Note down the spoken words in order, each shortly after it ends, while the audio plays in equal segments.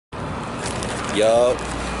Yup.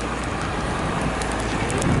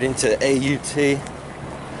 Into AUT.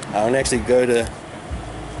 I don't actually go to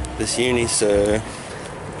this uni, so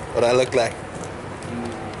what I look like?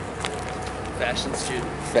 Fashion student.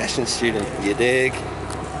 Fashion student, you dig?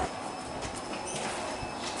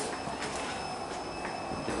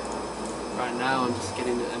 Right now I'm just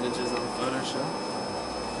getting the images on Photoshop.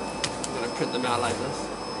 I'm gonna print them out like this.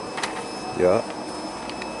 Yeah.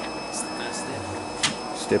 It's the first step.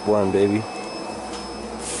 Step one, baby.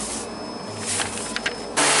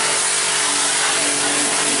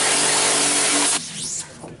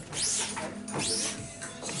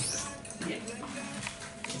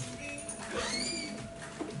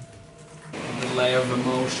 The layer of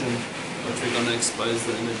emulsion, which we're gonna expose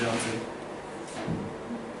the image onto.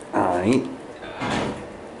 Alright.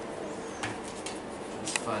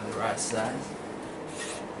 Let's find the right size.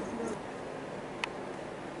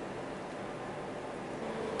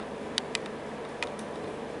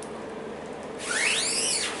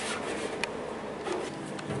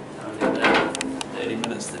 Only about 30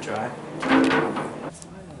 minutes to dry.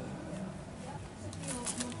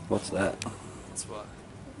 What's that? That's what?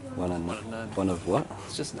 One One of none. One of what?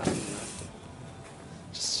 It's just nothing.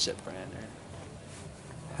 Just shit brand new.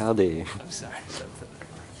 How dare you? I'm sorry. So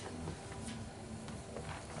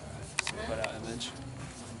Alright, so we put our image.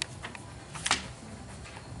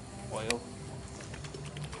 Oil.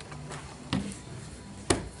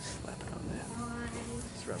 Slap it on there.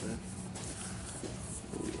 Just rub it in.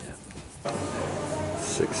 Oh yeah.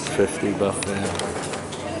 650 buffet.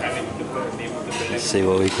 Let's see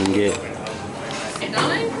what we can get. Hey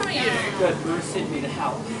darling, how are you? Good. Bruce sent me to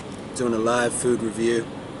help. Doing a live food review.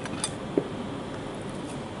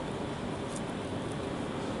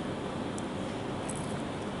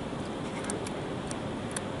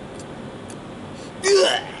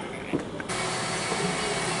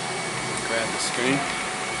 Grab the screen.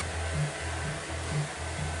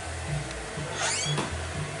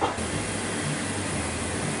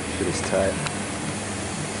 Shit is tight.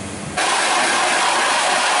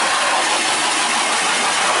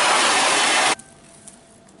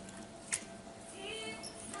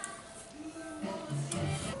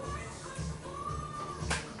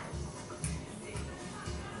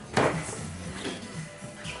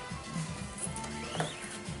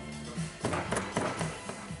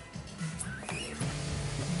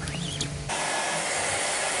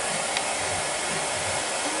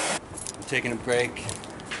 Taking a break,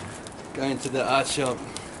 going to the art shop,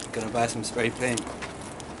 gonna buy some spray paint.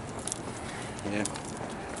 Yeah.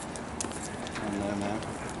 I don't know, man.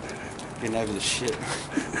 Getting over the shit.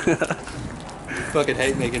 Fucking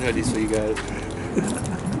hate making hoodies for you guys.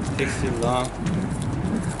 It takes too long.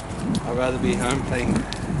 I'd rather be home playing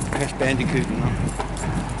Crash Bandicoot, you know,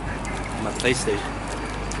 on my PlayStation.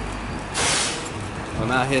 I'm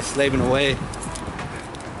out here slaving away,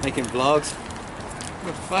 making vlogs.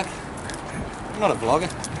 What the fuck? I'm not a vlogger.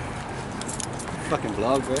 Fucking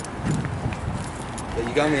vlog, bro. But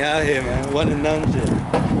you got me out here, man. One and none shit.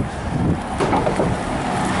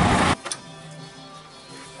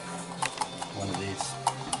 One of these.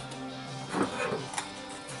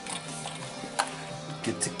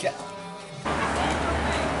 Good to go.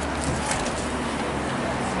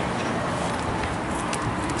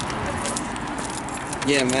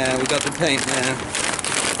 Yeah, man. We got the paint, man.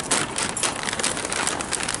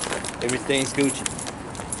 Everything's Gucci.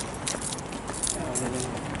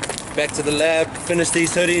 Back to the lab, finish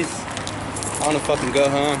these hoodies. I wanna fucking go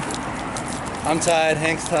home. I'm tired,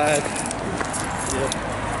 Hank's tired. Yeah.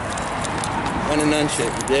 One and none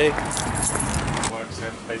shit, you dig? Works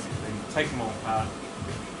out basically take them all apart,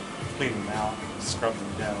 clean them out, scrub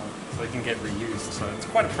them down so they can get reused. So it's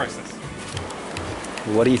quite a process.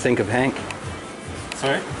 What do you think of Hank?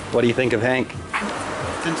 Sorry? What do you think of Hank?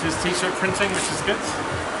 Into his t-shirt printing, which is good.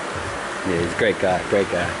 Yeah, he's a great guy, great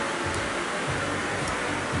guy.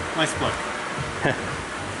 Nice bloke.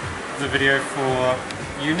 The video for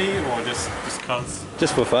uni or just cause?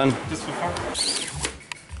 Just for fun. Just for fun.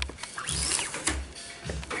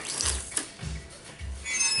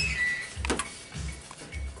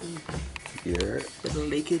 Yeah. Bit of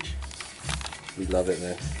leakage. We love it,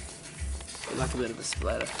 man. We like a bit of a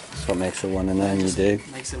splatter. That's what makes it one and none, you dig?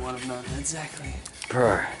 Makes it one of none. Exactly.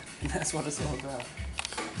 Bro. And that's what it's all about.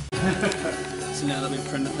 So now that we've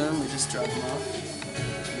printed them, we just dry them off.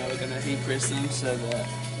 Now we're going to heat press them so that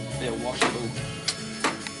they're washable.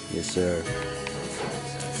 Yes, sir.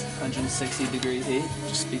 160 degree heat.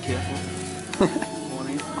 Just be careful.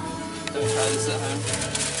 Warning. Don't try this at home.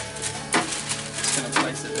 Just going to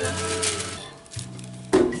place it there.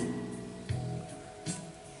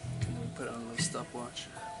 And then put it on a little stopwatch.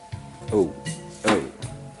 Oh, oh,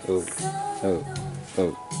 oh, oh,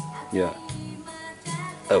 oh, yeah.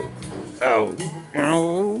 Oh, oh,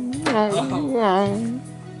 oh,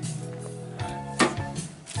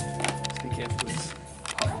 Just be careful with this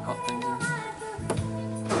hot things in.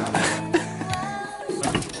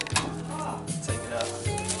 Take it out.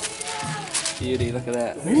 Beauty, look at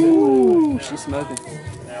that. Ooh, she's smoking.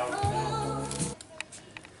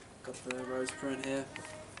 Got the rose print here.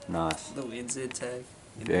 Nice. Little NZ tag.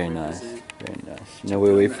 Very NZ. nice. Very nice. You know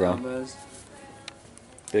where we're The from? elbows.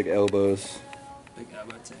 Big elbows. Big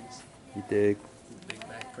elbow tags. You dig? Big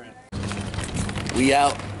back print. We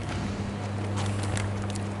out.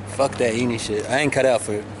 Fuck that uni shit. I ain't cut out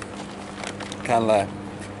for it. Can't lie.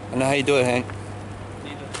 I know how you do it, Hank.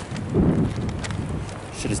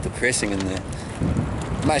 Shit is depressing in there.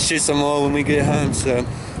 Might shoot some more when we get home, so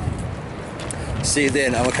see you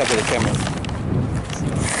then. I'm gonna cover the camera.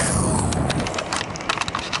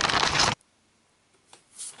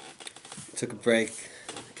 Took a break.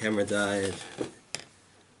 The camera died.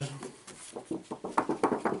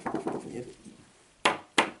 Yep.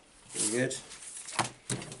 Pretty good.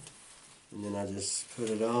 And then I just put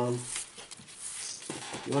it on.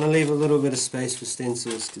 You want to leave a little bit of space for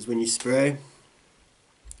stencils because when you spray,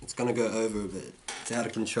 it's going to go over a bit. It's out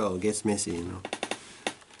of control. It gets messy, you know.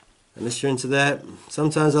 Unless you're into that,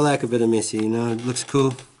 sometimes I like a bit of messy, you know. It looks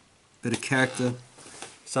cool. Bit of character.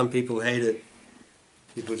 Some people hate it.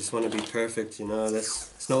 People just want to be perfect, you know.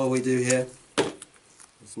 That's not what we do here.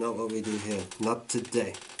 It's not what we do here. Not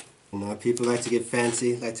today. You know, people like to get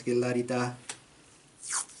fancy, like to get la-di-da.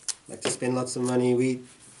 Like to spend lots of money.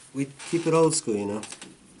 We keep it old school, you know.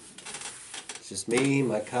 It's just me,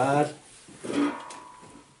 my card,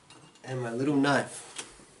 and my little knife.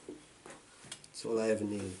 That's all I ever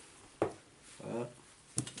need. Alright.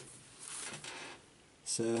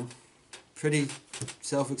 So, pretty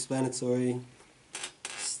self-explanatory.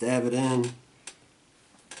 Stab it in,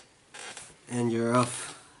 and you're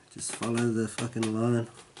off. Just follow the fucking line.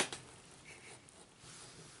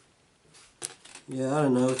 Yeah, I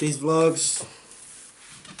don't know, with these vlogs,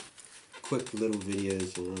 quick little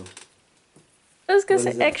videos, you know. I was gonna What say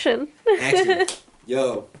is it? action. Action.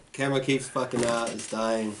 Yo, camera keeps fucking out, it's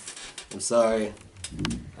dying. I'm sorry.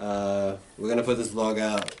 We're gonna put this vlog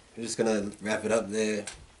out. We're just gonna wrap it up there.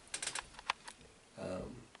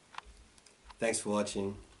 Thanks for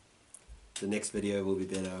watching. The next video will be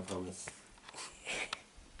better, I promise.